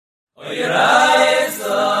So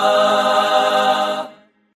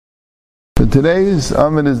today's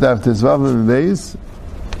Amid is Daf Tezvav Beis.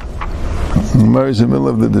 We're in the middle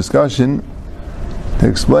of the discussion to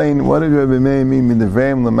explain what did Rabbi Meir mean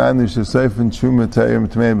midavreim lamanu shesayfen truma tayim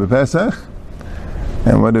tmei b'Pesach,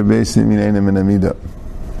 and what did basically mean einem in Amida.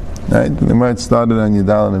 Right? The Gemara started on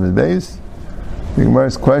Yudal and Beis. The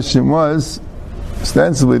Gemara's question was,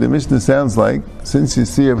 ostensibly the Mishnah sounds like, since you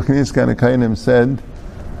see Rabbi Kniskan Kainim said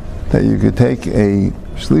that you could take a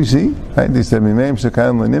shlishi, right? They said mimeim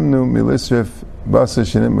shekayim lenimnu milisrif basa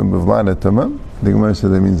shenim b'vlad atama. The Gemara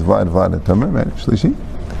said that means vlad atama, right? Shlishi.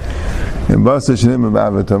 And basa shenim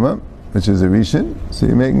b'av atama, which is a rishon. So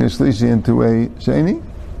you're making a shlishi into a sheni.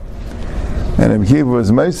 And Rabbi Kiva was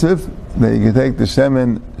meisif that you could take the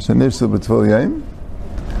shemen shenifsel b'tfil yaim,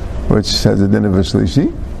 which has a din of a shlishi,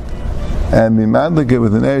 and be madlik it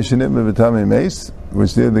with an eresh shenim b'tamei meis,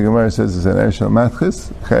 which the Gemara says is an eresh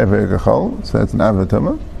matchis chayav erechol, so that's an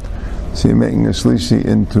avatama. So you're making a shlishi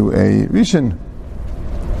into a rishon.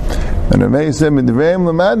 And Ramey said, "Midreim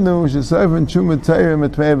lamadnu shesayfen truma tayim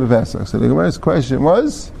etmei b'Pesach." So the Gemara's question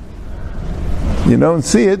was, you don't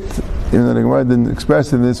see it, even though the Gemara didn't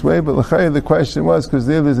express it in this way, but l'chayah the question was because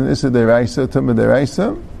there's an issa deraisa, tumah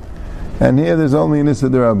deraisa, and here there's only an issa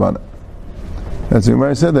derabana. As the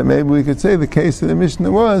Gemara said that maybe we could say the case of the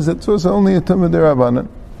Mishnah was that it was only a tumah derabana.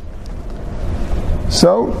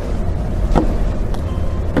 So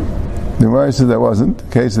the Gemara said that wasn't. The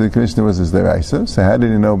case of the Mishnah was as deraisa. So how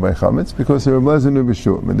did he know by chametz? Because the Rabbi Lezer and Rabbi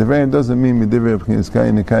Shua. Midivreim doesn't mean midivrei Rabbi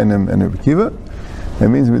Kniskan Kainim and Rabbi Kiva. It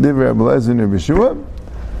means midivrei Rabbi Lezer and Rabbi Shua.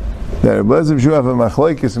 That Rabbi Lezer and Rabbi Shua have a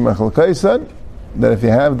machlokes and machlokaisan. That if you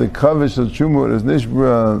have the kavish of Truma, it is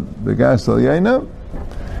nishbra begas al yaina,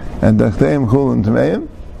 and dachteim chul and tameim.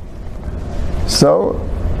 So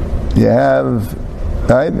you have,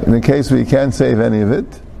 right, in the case where you can't save any of it.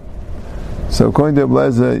 So according to Rabbi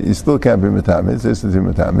Lezer, you still can't be metamid. This is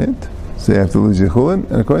metamid. So you have to lose your chulin.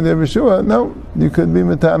 And according to Rabbi Shua, no, you could be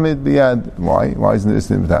metamid biyad. Why? Why isn't this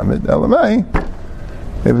metamid? Elamai.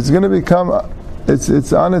 If it's going to become,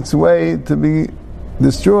 it's on its way to be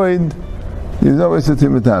destroyed. There's no issa to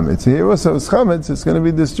metamid. So here also it's chametz. It's going to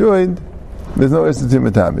be destroyed. There's no issa to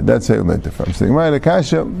metamid. That's how you learned it from. So Gemara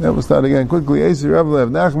Kasha. That will start again quickly. Eisi Rav Lev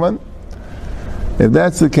Nachman. If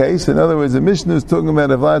that's the case, in other words, the Mishnah is talking about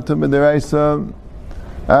Vlad Tumah Deraisa,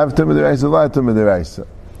 Av Tumah Deraisa, Vlad Tumah Deraisa.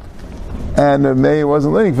 And Meir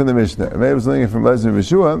wasn't learning from the Mishnah. Meir was learning from Lezer and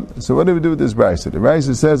Yeshua. So what do we do with this Brisa? The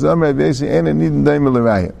Brisa says, Amar Beisi Ena Nidin Daim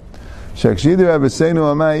L'Raya. Shakshidu Abaseinu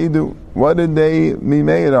Amai Idu. What did they be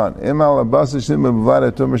made on? Imal Abasa Shim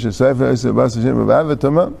Vlad Tumah Shesayfa Abasa Shim Av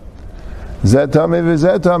Tumah Zetame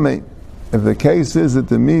V'Zetame. If the case is that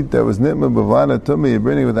the meat that was nitma b'vlana tumah, you're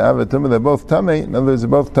bringing with the avatuma, they're both tummy. In other words, they're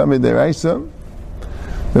both tummy deraisa.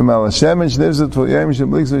 V'mal Hashem and shnivzat v'yayim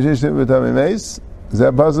shemliks v'shish nitma tummy meis.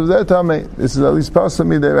 Zeh pasul zeh tummy. This is at least pasul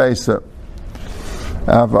mi deraisa.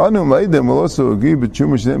 Avanu ma'idem will also agree with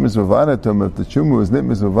chumah shnitmas b'vlana tumah. If the chumah was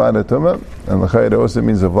nitmas b'vlana tumah, and l'chayda also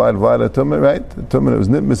means a vlad tumah, right? The tumah that was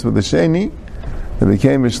nitmas with the sheni, it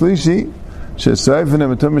became a shlishi. Which is a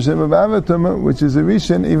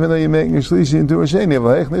rishon, even though you're making a shlishi into a sheni.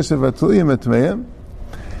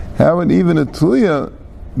 How would even a tliya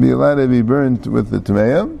be allowed to be burnt with the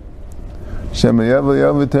tmeya?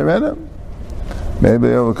 Maybe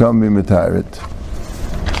they will come be metarit.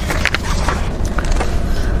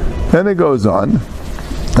 Then it goes on.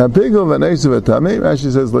 Rashi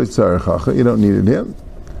says, you don't need it here.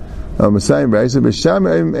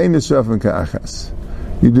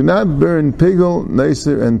 You do not burn pigel,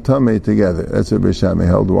 neiser, and tamei together. That's what Bishame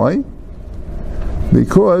held. Why?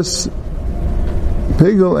 Because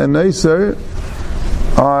pigel and neiser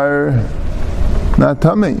are not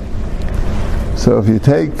tamei. So if you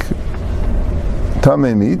take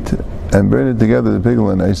tamei meat and burn it together with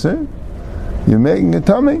pigel and neiser, you're making a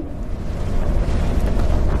tamei.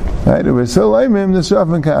 Right?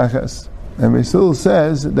 And Basil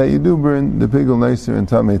says that you do burn the pigel, neiser, and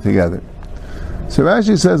tamei together. So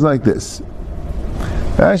Rashi says like this.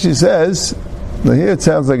 Rashi says, now here it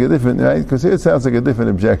sounds like a different, right? Because here it sounds like a different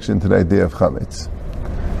objection to the idea of chametz,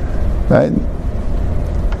 right?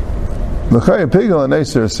 L'chayah pigel and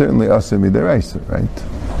neiser are certainly aser midaraisa, right?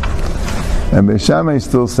 And Beis Shammai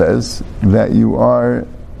still says that you are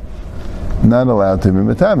not allowed to be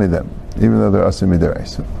metami them, even though they're aser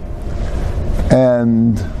midaraisa.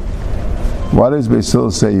 And why does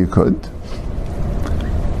Basil say you could?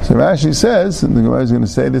 So Rashi says, and the Gemara is going to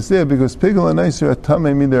say this there, because pigel and neiser are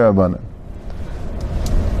tamei midarabana.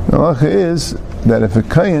 The halacha is that if a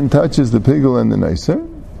kayin touches the pigel and the neiser,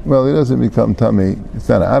 well, he doesn't become tummy. It's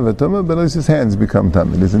not an avatuma, but at least his hands become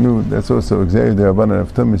tummy. There's a new, that's also Xavier the Rabbanan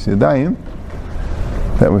of Tumas Yadayim,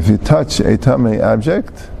 that if you touch a tummy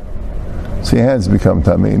object, so your hands become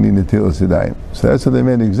tummy and need Netilas Yadayim. So that's what they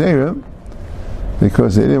made Xavier,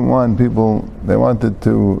 because they didn't want people, they wanted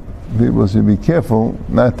people should be careful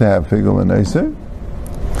not to have pigul and Eiser.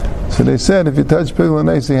 So they said, if you touch pigul and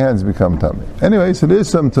Eiser, your hands become tummy. Anyway, so there's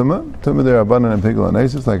some tumah there Rabbanan and pigul and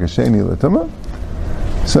Eiser, it's like a sheni l'tumah.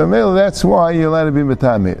 So that's why you're allowed to be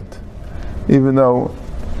metameit, even though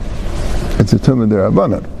it's a tumah der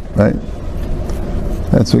Rabbanan, right?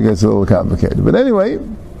 That's what gets a little complicated. But anyway,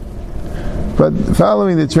 but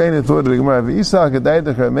following the train of thought of the Gemara,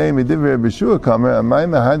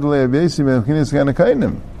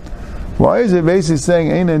 why is it basically saying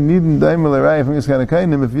Eina Nidin Daimel Arayah from Yiskana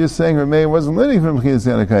Kainim if you're saying Rameh wasn't learning from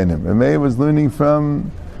Yiskana Kainim? Rameh was learning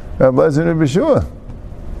from Rabbi Lezer and Beshua.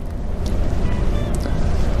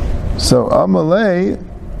 So Amalei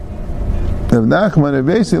Rav Nachman Rav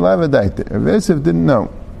Yosef Lavadaita. Rav Yosef didn't know.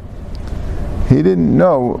 He didn't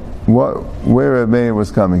know where Rameh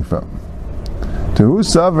was coming from. To who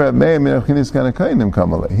saw Rameh min Yiskana Kainim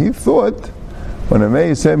Kamalei? He thought, when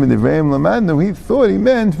Rameh said Midivrayim Lamandu, he thought he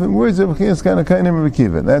meant from words of Yiskana Kainim Rav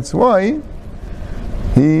Akiva. That's why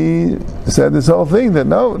he said this whole thing that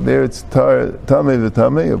no, there it's tar tamei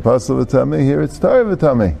v'tamei, apostle v'tamei. Here it's tar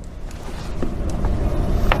v'tamei.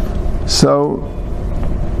 So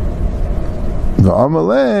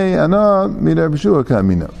v'amalei ana midar b'shua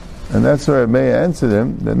kamina, and that's where Rameh answered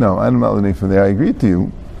him that no, I'm not learning from there. I agree to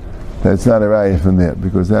you. That's not a raya from there,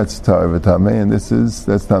 because that's tar v'tamei, and that's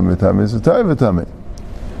tamei v'tamei, so tar v'tamei.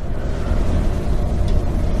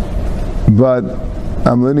 But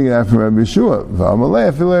I'm learning it from Rabbi Yeshua. V'amalei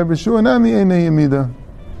afil Rabbi Yeshua nami einei yamida.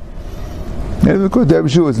 And of course, Rabbi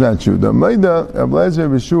Yeshua is not true. The Maida, Rabbi Lezer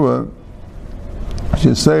Rabbi Yeshua,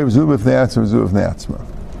 should say zu b'fnei atzma, zu b'fnei atzma.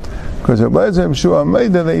 Because Rabbi Lezer Rabbi Yeshua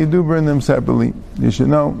Maida that you do burn them separately. You should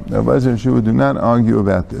know, Rabbi Lezer Rabbi Yeshua do not argue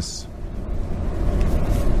about this.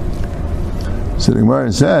 So the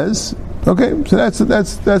Gemara says, okay, so that's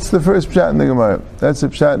the first pshat in the Gemara. That's the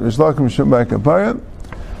pshat Rishlakim Mishum Bar Kapara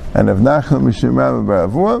and of Nachman Mishum Rabba Bar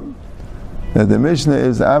Avua, that the Mishnah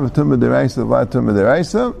is Avatum B'Deraisa Vatum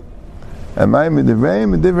B'Deraisa and Ma'im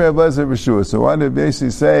B'Devreim and Divrei Rabbi Lezer B'Shua. So why did they basically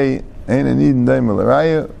say Ein Anid Daim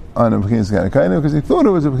L'Raya on a B'chinas Kanakainim? Because he thought it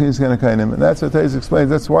was a B'chinas Kanakainim, and that's what Taiz explains.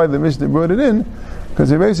 That's why the Mishnah brought it in, because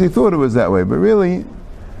he basically thought it was that way. But really,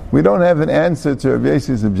 we don't have an answer to Rav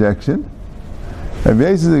Yosef's objection. Rav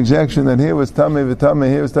Yosef's objection that here was Tamei v'Tamei,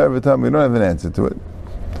 here was Tar v'Tamei, we don't have an answer to it.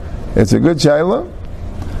 It's a good shaila,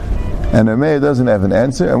 and Rameh doesn't have an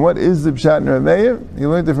answer. And what is the pshat in Rameh? He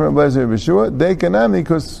learned it from Rabbi Lezer Rabbi Yeshua. Dei kanami,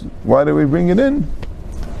 because why do we bring it in?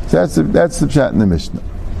 So that's the pshat in the Mishnah.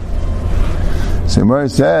 So Gemara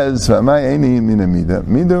says, "V'amai eini mina mida,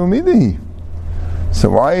 mida umidahi." So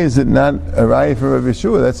why is it not a raya from Rabbi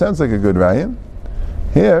Yeshua? That sounds like a good raya.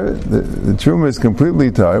 Here, the truma is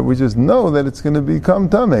completely tar. We just know that it's going to become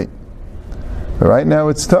tamei. But right now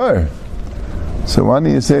it's tar. So why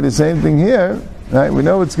don't you say the same thing here? Right? We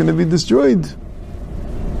know it's going to be destroyed.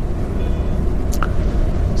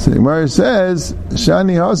 So the Gemara says,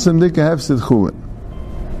 "Shani hasam dika hefsid chulin."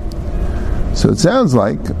 So it sounds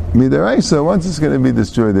like midaraisa. Once it's going to be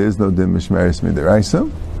destroyed, there is no din mishmeres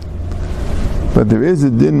midaraisa, but there is a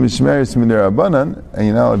din mishmeres midarabanan, and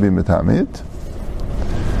you're not allowed to be metameit.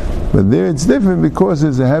 But there it's different because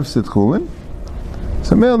there's a hefset chulin.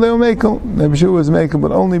 So male they'll make him. Rabbi Yeshua was making,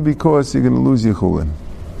 but only because you're going to lose your chulin.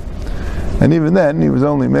 And even then, he was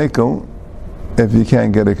only makel if you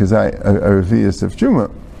can't get a revius of truma,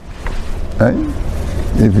 right?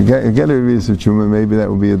 If you get a revius of truma, maybe that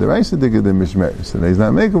would be a deraisa digger than mishmer. So he's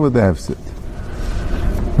not makel with the hefset.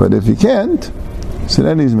 But if you can't, so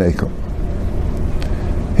then he's makel.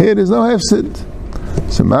 Here there's no hefset.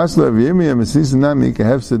 So Maslo of Yirmiyah Mesisa Nami ka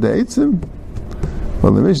hefsid eitzim.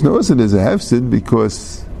 Well, the Mishnah also there's a hefsid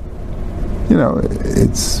because,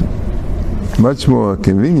 it's much more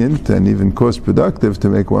convenient and even cost productive to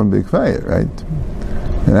make one big fire, right?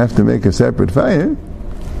 And have to make a separate fire,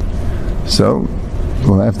 so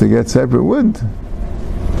we'll have to get separate wood,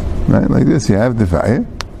 right? Like this, you have the fire,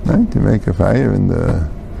 right? You make a fire in the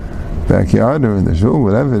backyard or in the shul,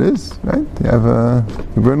 whatever it is, right?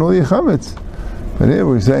 You burn all your chametz. But here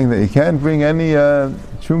we're saying that you can't bring any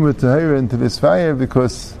truma tahira into this fire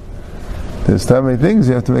because there's so many things.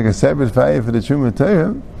 You have to make a separate fire for the truma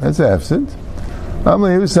tahira. That's a hefsid. We're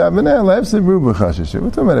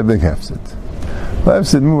talking about a big hefsid.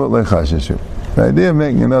 The idea of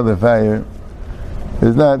making another fire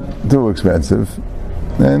is not too expensive,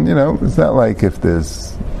 and it's not like if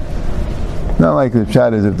there's Not like the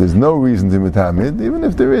pshat is if there's no reason to metamid. Even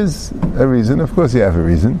if there is a reason, of course you have a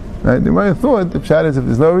reason. Right? The Gemara thought the pshat is if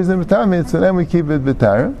there's no reason to metamid, so then we keep it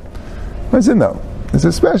b'tara. I said no. It's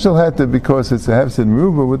a special heter because it's a hefsid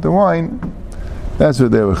meruba with the wine. That's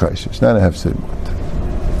what they were chayshish, not a hefsid mut.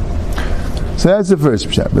 So that's the first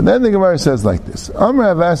pshat. But then the Gemara says like this: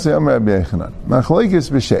 Amar Avasi, Amar Rabbi Yechanan,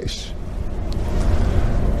 machlokes b'sheish.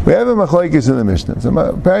 We have a machlokes in the Mishnah. So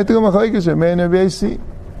practical machlokes are Rabbi and Rabbi Yosi.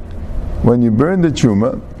 When you burn the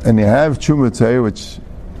truma, and you have truma tzayir, which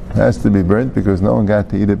has to be burnt because no one got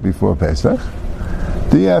to eat it before Pesach,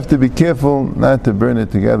 do you have to be careful not to burn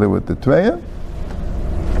it together with the tveya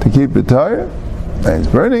to keep it tar? And it's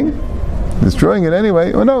burning, destroying it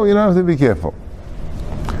anyway. Oh no, you don't have to be careful.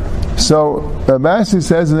 So Rabasi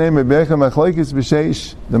says the name of Becha machlokes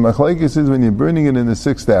b'sheish. The machlokes is when you're burning it in the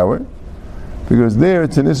 6th hour, because there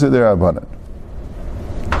it's an issa derabanan.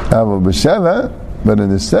 Avo b'sheva. But in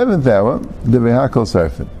the 7th hour, the vehakol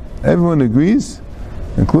sarfin. Everyone agrees,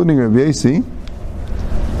 including Rabbi Yosi,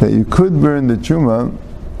 that you could burn the truma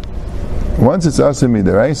once it's asa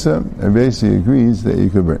midaraisa. Rabbi Yosi agrees that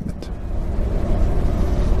you could burn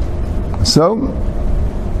it. So,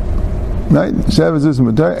 right, Shabbos is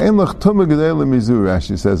mutar. Ein loch tuma gedei lemizur.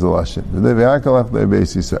 Rashi says the lashon. The vehakol af Rabbi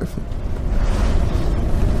Yosi sarfin.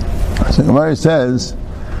 So Gemara says.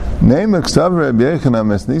 Name Ksav Rabbi Yechanan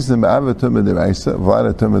Mesnisim Ba'ava Tumah Deraisa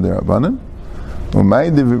Vlada Tumah Derabanan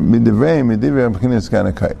Umay Midivrei Midivrei B'chinas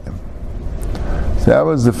Kana Kaitim. So that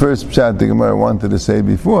was the first pshat the Gemara wanted to say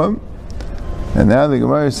before, and now the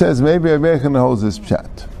Gemara says maybe Rabbi Yechanan holds this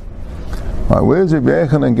pshat. Where does Rabbi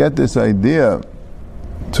Yechanan get this idea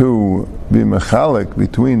to be mechalik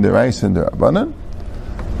between Deraisa and Derabanan?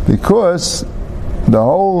 Because the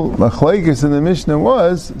whole machlokes in the Mishnah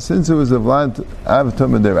was, since it was a Vlad Av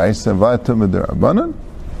Tumah Deraisa and Vlad Tumah Derabanan,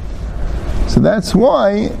 so that's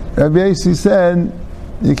why Rabbi Yosi said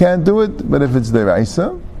you can't do it, but if it's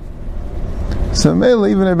Deraisa, so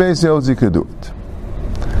mainly even Rabbi Yosi holds you could do it.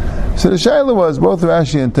 So the shaila was, both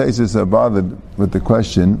Rashi and Taisus are bothered with the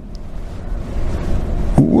question,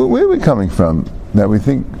 where are we coming from that we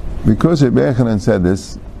think, because Rabbi Yechanan said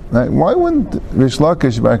this, right, why wouldn't Rish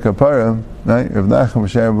Lakish Bar Kapara, right, Rav Nachum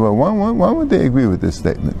Sharibu, why would they agree with this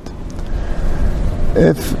statement?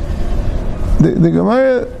 If the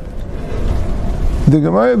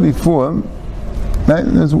Gemara before, right,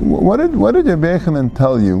 what did Rabbi Yechanan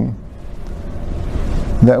tell you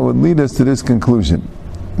that would lead us to this conclusion?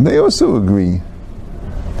 They also agree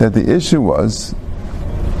that the issue was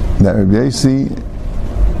that Rabbi Yosi,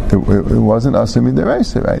 it wasn't Asami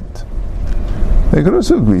Deraisa, right? They could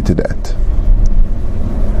also agree to that.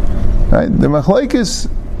 Right? The machlokes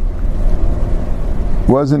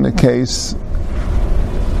wasn't a case,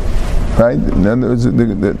 right? In other words,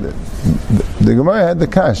 the Gemara had the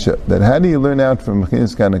kasha, that how do you learn out from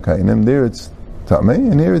B'chinas Kana Kainim? There it's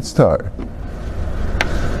Tameh, and here it's Tar.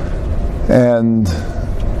 And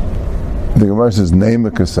the Gemara says, name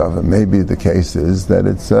a kasava. Maybe the case is that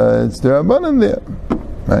it's Derabanan there.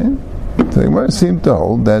 Right? So the Gemara seemed to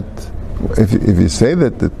hold that if you say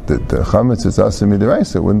that the chametz is asa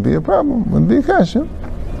midiraisa, it wouldn't be a problem, wouldn't be a kasha.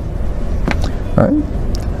 Right?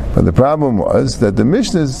 But the problem was that the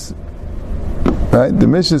Mishnah's, right, the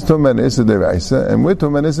Mishnah's talking about issa deraisa, and we're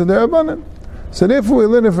talking about issa derabanan. So therefore we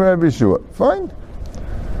learn it from Rabbi Yeshua. Fine.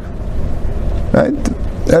 Right?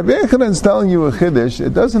 Rabbi Yechanan's telling you a chiddush,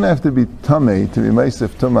 it doesn't have to be tamei to be meisef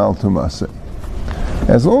tumah al tumasa.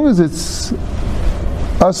 As long as it's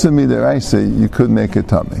asa midiraisa, you could make it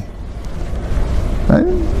tamei. Right?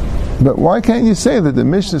 But why can't you say that the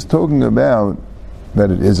Mishnah is talking about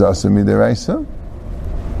that it is asa midiraisa,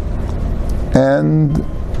 and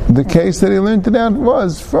the case that he learned it out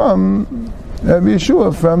was from Rabbi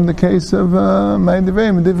Yeshua, from the case of Ma'id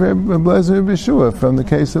Devarim, Blazer Rabbi Yeshua, from the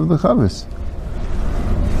case of the Chavis.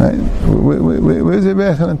 Right? Where's Rabbi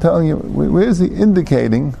Yechanan telling you? Where's he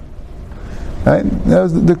indicating? Right? Now,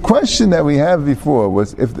 the question that we have before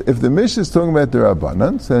was, if the Mishnah is talking about the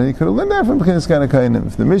Rabbanan, so he could have learned that from B'chinas Kana Kainim.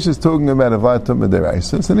 If the Mishnah is talking about Avad Tumah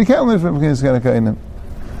Deraisa, so he can't learn from B'chinas Kana Kainim.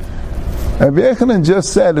 Rabbi Yechanan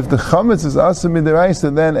just said, if the chametz is asa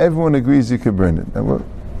midiraisa, then everyone agrees you can burn it. Now,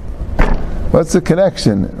 what's the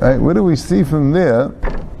connection? Right? What do we see from there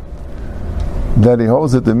that he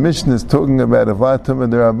holds that the Mishnah is talking about Avad Tumah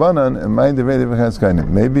Derabanan and Ma'id Devarim B'chinas Kainim?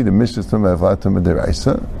 Maybe the Mishnah is talking about Avad Tumah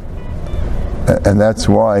Deraisa, and that's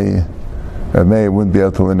why Meir wouldn't be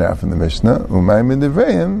able to learn that from the Mishnah. Ma'id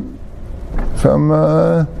Devarim from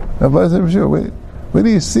Blazer Rabbi Yeshua. Where do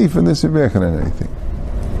you see from this Rabbi Yechanan anything?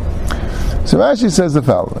 So Rashi says the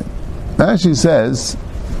following. Rashi says,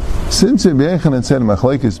 since Rabbi Yechanan said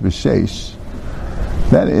machlokes b'sheish,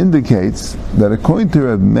 That indicates that according to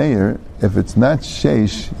Reb Meir, if it's not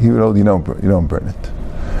sheish, he would hold you don't burn it.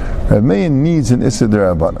 Reb Meir needs an Issa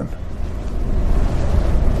D'Rabbanan.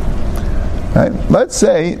 Right? Let's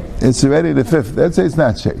say it's already the fifth. Let's say it's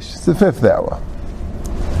not sheish. It's the fifth hour,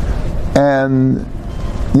 and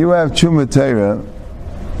you have Truma Teira.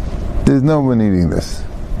 There's no one eating this.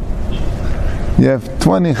 You have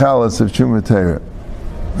 20 chalas of Truma Teira,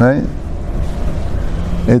 right?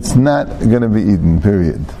 It's not going to be eaten,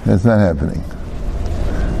 period. That's not happening.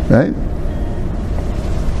 Right?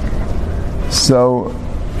 So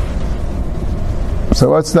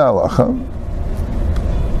what's the halacha?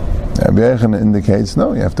 Rabbi Yochanan indicates,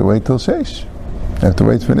 no, you have to wait till Sheish. You have to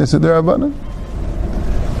wait for Nisa D'Rabbanan.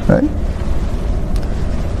 Right?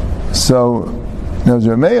 So, now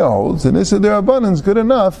Rabbi Meir holds, and Nisa D'Rabbanan is good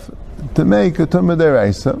enough to make a Tumah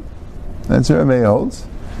D'Oraisa. That's what Rabbi Meir holds.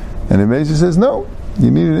 And Rabbi Meir says, no, you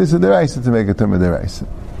need an Issa D'Oraisa to make a Tumah D'Oraisa.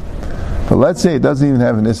 But let's say it doesn't even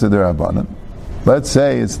have an Issa D'Rabbanan. Let's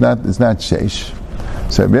say it's not Sheish.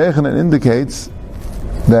 So Rabbi Yochanan indicates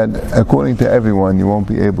that according to everyone, you won't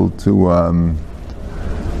be able to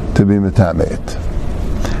be metameit.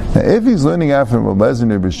 Now, if he's learning out from Rabbi Lezer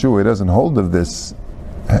Rabbi Shua, he doesn't hold of this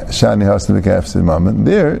Shani Hasna V'Kafsid Mammon.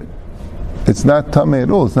 There, it's not tamei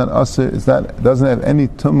at all. It's not aser. It doesn't have any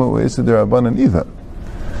tumah or Issa D'Rabbanan either.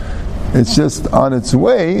 It's just on its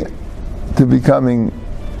way to becoming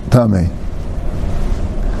tamei.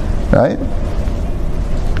 Right?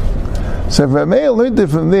 So if Rameh learned it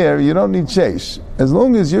from there, you don't need sheish. As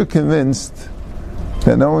long as you're convinced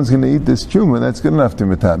that no one's going to eat this truma, that's good enough to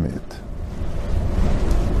metami it.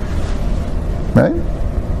 Right?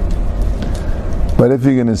 But if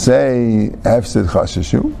you're going to say hafsid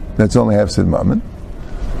chashashu, that's only hafsid mammon.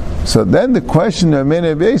 So then the question of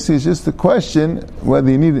Rameh Beisi is just the question whether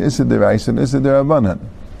you need an Issa D'Oraisa and Issa D'Rabbanan.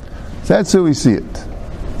 So that's how we see it.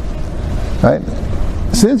 Right?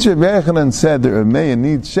 Since Rabbi Yochanan said that Rameh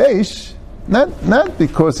needs sheish, not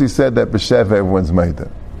because he said that b'sheva everyone's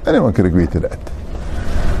maida. Anyone could agree to that.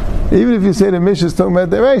 Even if you say the Mishnah is talking about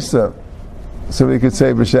D'Oraisa, so we could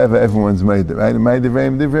say b'sheva everyone's maida, right? In my divrei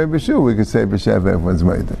b'shu, we could say b'sheva everyone's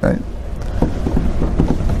maida, right?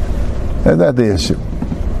 That's not the issue.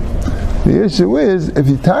 The issue is if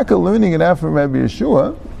you tackle learning it out from Rabbi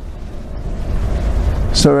Yeshua.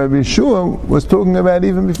 So Rabbi Yeshua was talking about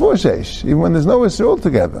even before Sheish, even when there's no Isser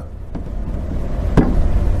altogether.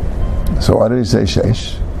 So why did he say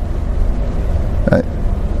Sheish? Right?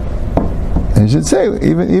 And he should say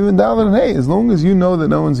even Dalet and Hey, as long as you know that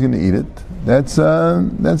no one's going to eat it, that's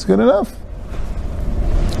good enough.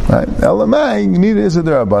 Right? Elamai, you need Issa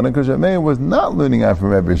D'Rabbanan because Rabbi was not learning out from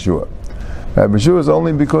Rabbi Yeshua. Rabbi Yeshua was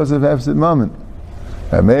only because of Hafsid Mammon.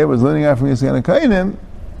 Rabbi was learning out from Yisrael Kainim.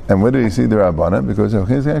 And where did he see the Rabbanan? Because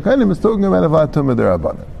Yisrael Kainim is talking about Avad Tumah the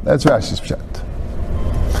Rabbanan. That's Rashi's pshat.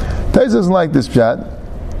 Tais doesn't like this pshat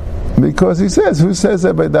because he says, who says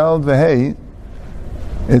that by Dalet V'Hei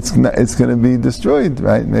it's going to be destroyed,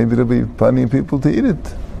 right? Maybe there'll be plenty of people to eat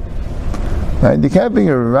it. Right? You can't bring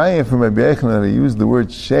a raya from Rabbi Yochanan that he used the word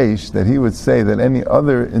sheish, that he would say that any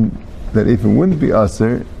other, that if it wouldn't be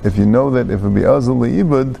aser, if you know that if it would be aser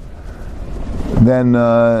li'ibud, then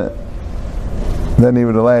he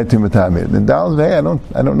would allow it to matamid. In Dalet V'Hei,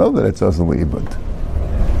 I don't know that it's aser li'ibud.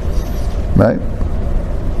 Right?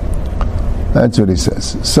 That's what he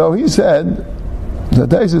says. So he said, the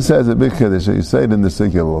Taisa says a big kiddush, so you say it in the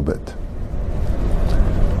sikh a little bit.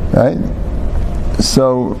 Right?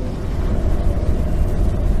 So,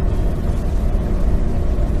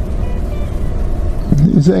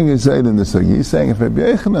 he's saying you say it in the sikh. He's saying if Rabbi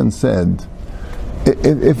Yochanan said,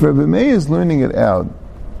 if Rabbi Meir is learning it out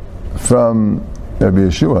from Rabbi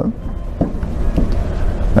Yeshua,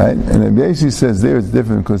 right? And Rabbi Yeshua says there it's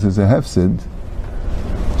different because it's a hefsid.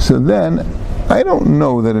 So then, I don't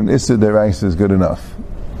know that an Issa D'Oraisa is good enough.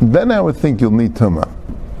 Then I would think you'll need Tumah.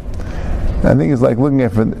 I think it's like looking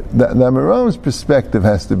at the Maram's perspective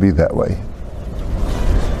has to be that way.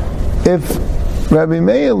 If Rabbi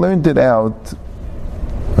Meir learned it out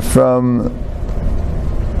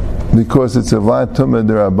because it's a Avad Tumah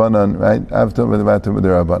D'Rabbanan, right? Av Tumah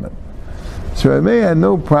D'Rabbanan. So Rabbi Meir had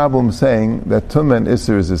no problem saying that Tumah and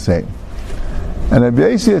Issa is the same. And Rabbi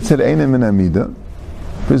Yeshua said Einim Min Amida,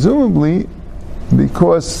 presumably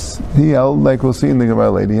because he held, like we'll see in the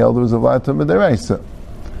Gemara later, he held it was a Avad Tumah D'Oraisa.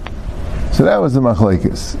 So that was the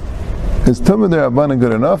machlekes. Is Tumah D'Rabbanan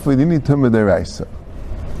good enough, or do you need Tumah D'Oraisa?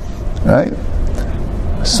 Right?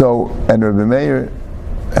 So, and Rabbi Meir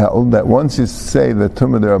held that once you say that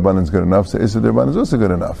Tumah D'Rabbanan is good enough, so Issa D'Rabbanan is also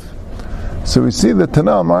good enough. So we see the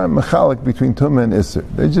Tanam aren't mechalik between Tumah and Issa.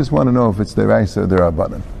 They just want to know if it's D'Oraisa or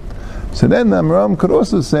D'Rabbanan. So then the Amram could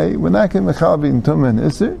also say, we're not going to mechal between Tumah and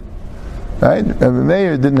Isser. Right? Rabbi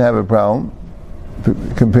Meir didn't have a problem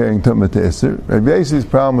comparing Tumah to Isser. Rabbi Yosef's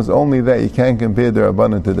problem was only that you can't compare the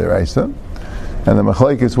Rabbanan to the Raisa. And the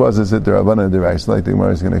Machlokes was, is it the Rabbanan and the Raisa, like the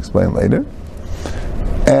Gemara is going to explain later.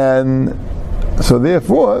 And so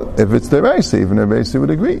therefore, if it's the Raisa, even Rabbi Yosef would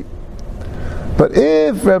agree. But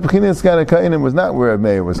if Rabbi Chinas Gan HaKainim was not where Rabbi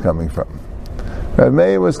Meir was coming from, Rabbi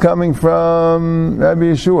Meir was coming from Rabbi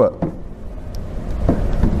Yeshua,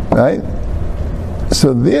 right?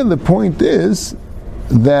 So there the point is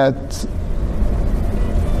that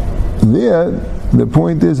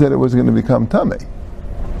it was going to become Tameh.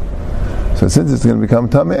 So since it's going to become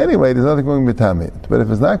Tameh anyway, there's nothing going to be Tameh. But if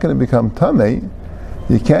it's not going to become Tameh,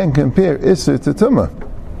 you can't compare Isser to Tumah.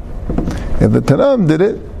 If the Tanam did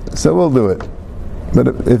it, so we'll do it. But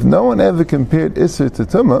if no one ever compared Isser to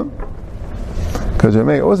Tumah, because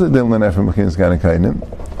Rameh also didn't learn that from Mechinas Gan HaKainim,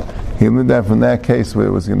 he learned that from that case where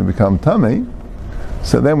it was going to become Tameh,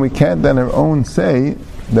 so then we can't on our own say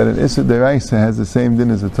that an Isser Deraisa has the same din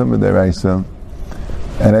as a Tumah Deraisa,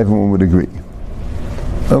 and everyone would agree.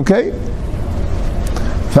 Okay?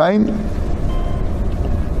 Fine?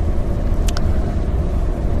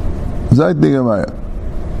 Zayt the Gemara.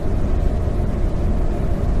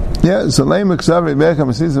 Yeah, so Leim Eksav Rebecca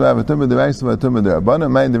Mesis of Avatumah Deraisa Avatumah Derabana,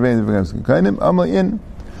 Mind the Rain of Mechinas Gan HaKainim, Amalin,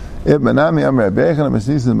 Ibnami Amr Rebecca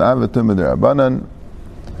Mesis of Avatumah Derabanan,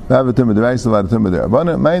 Avatumah Deraisa Avatumah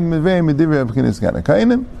Derabana, Mind Mivei Medivri of Mechinas Gan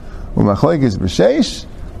HaKainim, Umachlokes B'Sheish,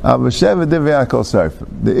 Avasheva Divrei Akol Sarfim.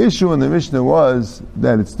 The issue in the Mishnah was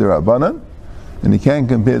that it's Derabanan, and you can't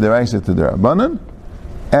compare the Raisa to the Rabbanan,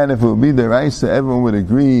 and if it would be the Raisa, everyone would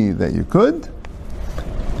agree that you could,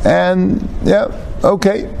 and yeah,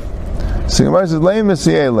 okay. So Gemara says, "Lei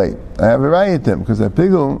Mesiyeh late." I have a riot to him because I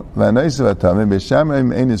pigul v'anoisav atamim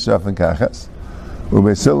b'shamayim ein nisrafin kachas,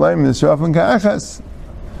 u'b'silayim nisrafin kachas.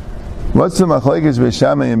 What's the machlokes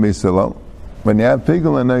b'shamayim and b'silal? When you have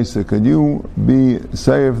pigul and noisa, could you be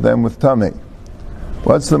serve them with tamei?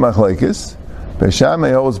 What's the machlokes?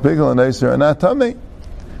 B'shamay holds pigul and noisa are not tamei,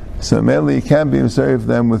 so mainly you can't be serve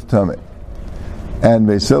them with tamei. And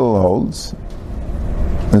b'silal holds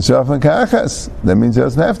nisrafin kachas. That means it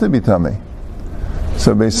doesn't have to be tamei.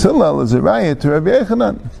 So Beis Hillel is a raya to Rabbi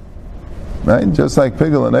Yechanan, right? Just like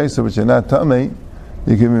pigul and noisa, which are not tamei,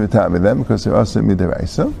 you can be tamei them because they're also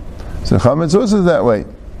midiraisa. So chametz also is that way.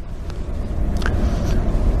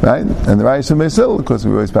 Right? And the Raya from Beis Hillel, because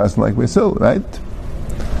we always pass them like Beis Hillel, right?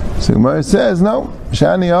 So Gemara says, no,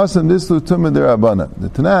 Shani Asam Dislu Tumah Derabana. The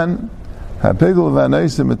Tanan, HaPigul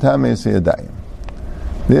V'anoisa Metamei Yadayim.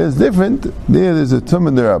 There's different, there's a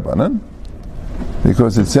Tumah Derabana,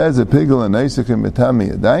 because it says a Pigul and Noisa can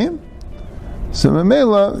Metamei Yadayim. So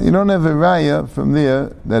Mamela, you don't have a Raya from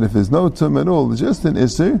there, that if there's no Tumah at all, it's just an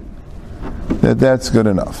Isser, that's good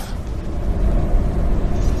enough.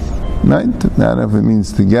 Right? Now, if it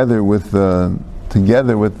means together with the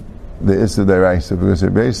Issa Deraisa, because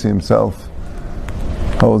Rebbeisi himself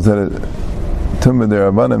holds that a Tumah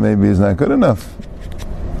Derabana maybe is not good enough.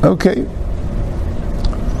 Okay.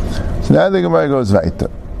 So now the Gemara goes weiter.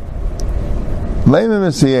 Leima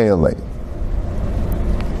Mesiyeh Lei.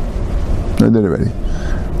 I did it already.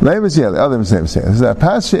 Leima Mesiyeh Lei. Other Mesiyeh. This is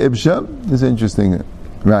Hapasha Ibsha. This is interesting.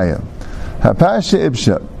 Raya. Hapasha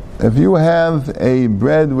Ibsha. If you have a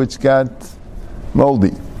bread which got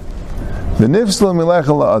moldy, and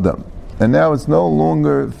now it's no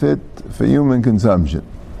longer fit for human consumption,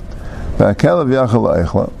 but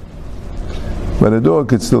a dog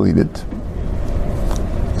could still eat it.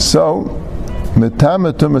 So,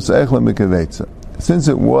 since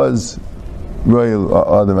it was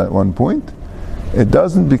royal Adam at one point, it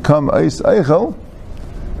doesn't become Eis Eichel.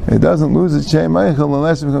 It doesn't lose its Shem Eichel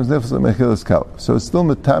unless it becomes Nefesh Mechilas Kal. So it's still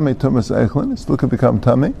Metame Tumas Eichlin, it still can become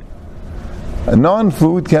Tameh. A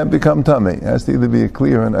non-food can't become Tameh. It has to either be a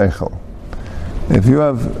Kli or an Eichel. If you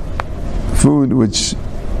have food which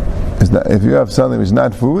is not, if you have something which is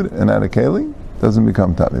not food and not a Keli, it doesn't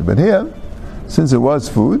become Tameh. But here, since it was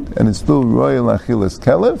food and it's still Royal Achilas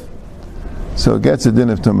Kelev, so it gets a din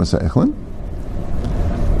of Tumas Eichlin.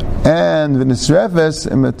 And V'nisrefes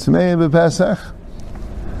Emetmei B'Pesach,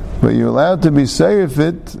 but you're allowed to be seirif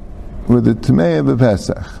it with the Tmeya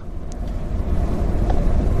b'Pesach.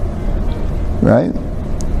 Right?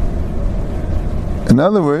 In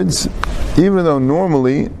other words, even though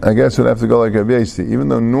normally, I guess we'd have to go like Rabbi Yossi, even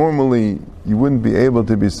though normally you wouldn't be able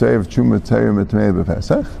to be seirif Truma Teir Tmeya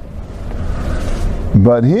b'Pesach,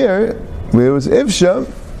 but here, where it was Ifsha,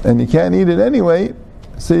 and you can't eat it anyway,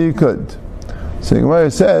 so you could. So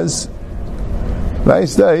Gemara says,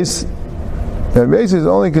 Vice Dice, Rabbi Yossi is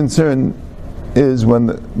only concerned is when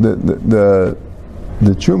the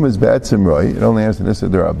truma is be'etzim roi. It only has an issa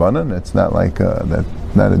d'Rabbanan. It's not like that,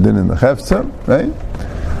 not a din in the chefza, right?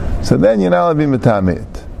 So then you're not allowed to be metameh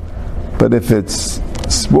it. But if it's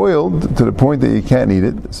spoiled to the point that you can't eat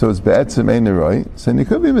it, so it's be'etzim ein roi, so then you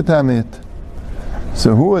could be metameh it.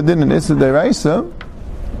 So who a din in issa d'Raisa,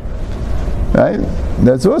 right?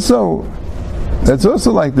 That's also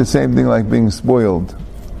like the same thing like being spoiled,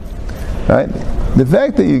 right? The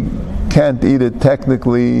fact that you can't eat it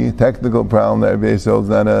technical problem that everybody says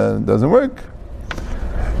doesn't work.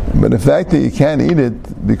 But the fact that you can't eat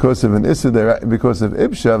it because of an issa, because of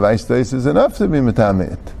ibsha, vaistais is enough to be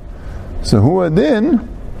metameh it. So who adin?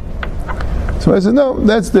 So I said, no,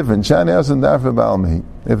 that's different. Shani asan darfa ba'almehi.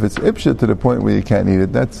 If it's ibsha to the point where you can't eat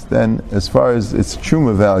it, that's then, as far as its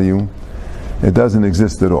truma value, it doesn't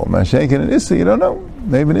exist at all. Mashenkin and issa, you don't know.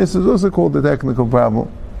 Maybe an issa is also called a technical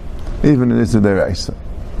problem, even an issa deraisa.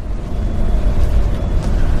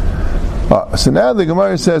 So now the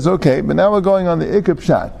Gemara says, okay, but now we're going on the Ikka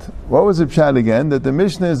Pshat. What was the Pshat again? That the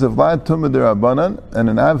Mishnah is of Vlad Tumah Derabanan and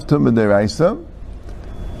an Av Tumah Deraisa.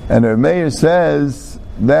 And the Meir says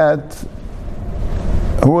that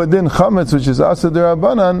Huadin Chametz, which is Asa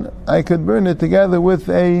Derabanan, I could burn it together with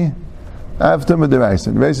a Av Tumah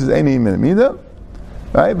Deraisa. The base is Eini Mida,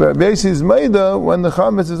 right? But the base is Maida when the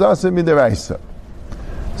Chametz is Asa Mideraisa.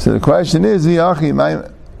 So the question is, the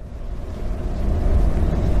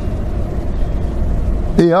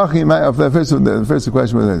first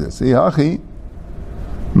question was like this.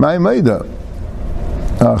 My maida.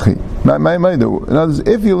 My maida. In other words,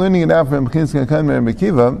 if you're learning it out from Chinskan Kanmer and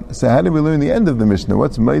Mekiva, so how do we learn the end of the Mishnah?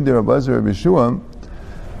 What's maida of Azar of Yeshua?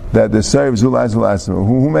 That the serves who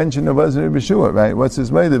mentioned of Azar of Yeshua, right? What's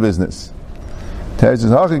his maida business? Teres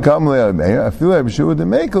says, Hachi kam le'ameir, I feel like Yeshua the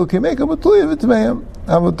mekel, can make a b'tluya v'tmeim,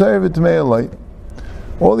 avotayr v'tmei light.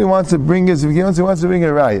 All he wants to bring is, if he wants to bring a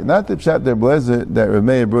raya, not the pshat that Reb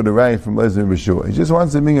Meir brought a raya from Lezer and Beshua. He just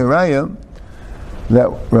wants to bring a raya that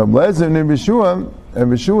Reb Lezer and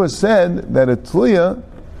Beshua said that a tliya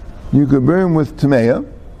you could burn with tmeya,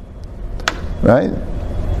 right?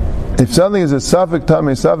 If something is a safek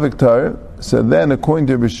tamei safek tar, so then according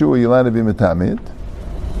to Beshua you're allowed to be metameh it,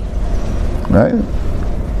 right?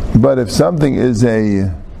 But if something is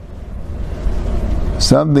right,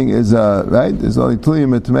 there's only Tliya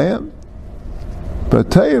Mitmeya, but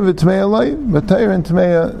Tayr Vitmeya light, but Tayr and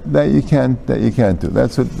Tmeya that you can't do.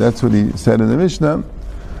 That's what he said in the Mishnah,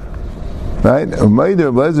 right?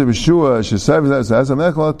 Umayder Blazer B'Shua Shesav Zasam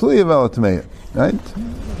Echol Tliya Val Tmeya, right?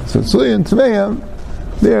 So Tliya and Tmeya,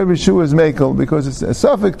 there B'Shua is Mekel because it's a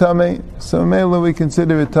suffix Tamei, so Mela we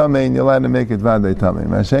consider it Tamei and you're allowed to make it Vadei Tamei.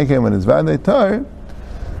 Mashenke when it's Vadei Tar, and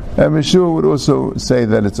B'Shua would also say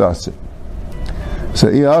that it's Asir. So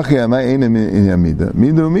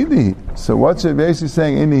so what's it basically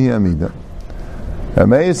saying?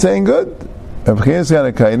 Amay is saying good.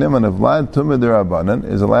 Kainim and Vlad Tumah Derabanan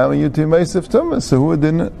is allowing you to Meisif Tumah. So who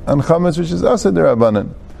didn't on Chametz, which is Asa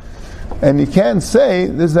Derabanan? And you can't say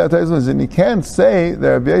this is that and you can't say that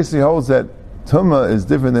Rabbi Yossi holds that Tumah is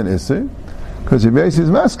different than Isser, because Rabbi Yossi is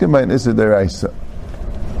masking by an Isser Deraisa.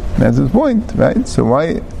 That's his point, right? So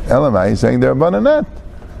why Elamai is saying Derabanan not?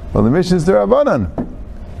 Well, the Mishnah is Derabanan.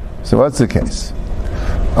 So what's the case?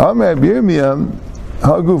 Amar Birmiyam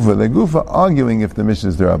Hagufa. The Gufa arguing if the Mishnah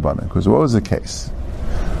is Derabanan. Because what was the case?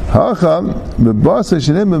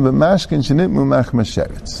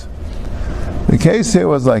 The case here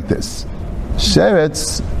was like this.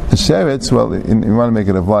 Sheretz, well, you want to make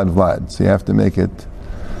it a Vlad, so you have to make it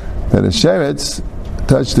that a Sheretz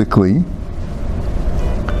touched the Kli.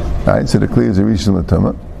 Right, so the Kli is a Rishon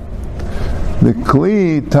L'Tumah. The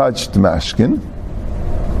Kli touched Mashkin,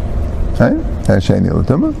 right?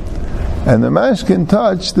 And the Mashkin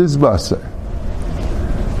touched this Basar.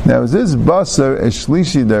 Now, is this Basar a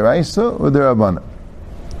Shlishi Deraisa or Derabana?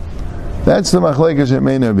 That's the Machlekes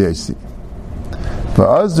Shemein Rabbi Yossi. For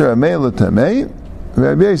us, Ramei L'Tamei,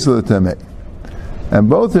 Rabbi Yossi L'Tamei. And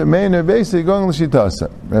both Ramei and Rabbi Yossi are going L'Shitasa.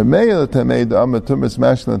 Ramei L'Tamei, the Amatumas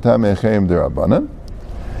Mashkin L'Tamei Chayim Derabana.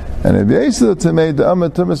 And Rabbi Yossi L'Tamei, the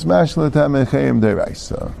Amatumas Mashkin L'Tamei Chayim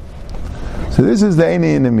Deraisa. So this is the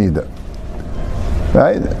Eini and the Mida.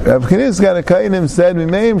 Right? Rav Chiniskan HaKainim said,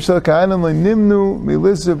 "Mimeim shel kahanim le'nimnu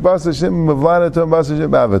milisif basar shem b'vladatum basar shem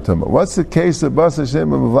b'avatum." What's the case of basar shem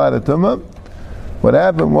b'vladatum? What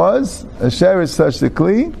happened was a sheretz touched the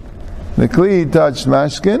kli touched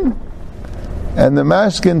mashkin, and the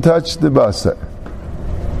mashkin touched the basar.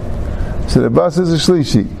 So the basar is a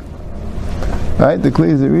shlishi. Right? The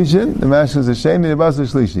kli is a rishon, the mashkin is a sheni, the basar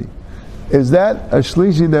is a shlishi. Is that a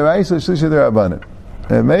shlishi deraisa or shlishi derabanan?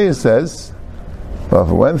 And Meir says, well, if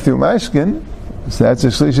it went through mashkin, So that's a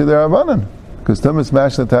shlishi derabanan, because tumas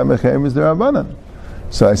mashal tamechayim is derabanan.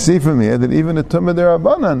 So I see from here that even a tumah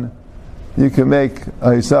derabanan, you can make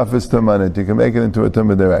a hisafis tumanit. You can make it into a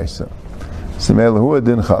tumah deraisa. So me'lahu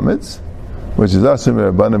din chametz, which is asim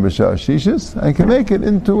derabanan b'shar shishis, I can make it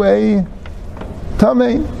into a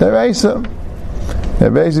tamei deraisa. They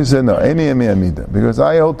basically said no, any amida, because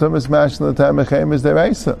I hold tumas mashal tamechayim is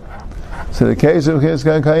deraisa. So the case of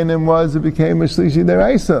Chizkan Kainim was it became a shlishi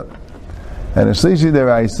deraisa. And a shlishi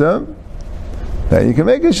deraisa, that you can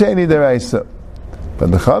make a sheni deraisa.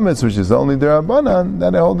 But the chametz, which is only derabanan,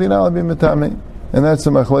 that I hold in alabi metame. And that's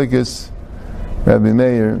the machlekes Rabbi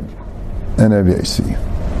Meir and Rabbi Yossi.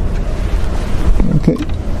 Okay.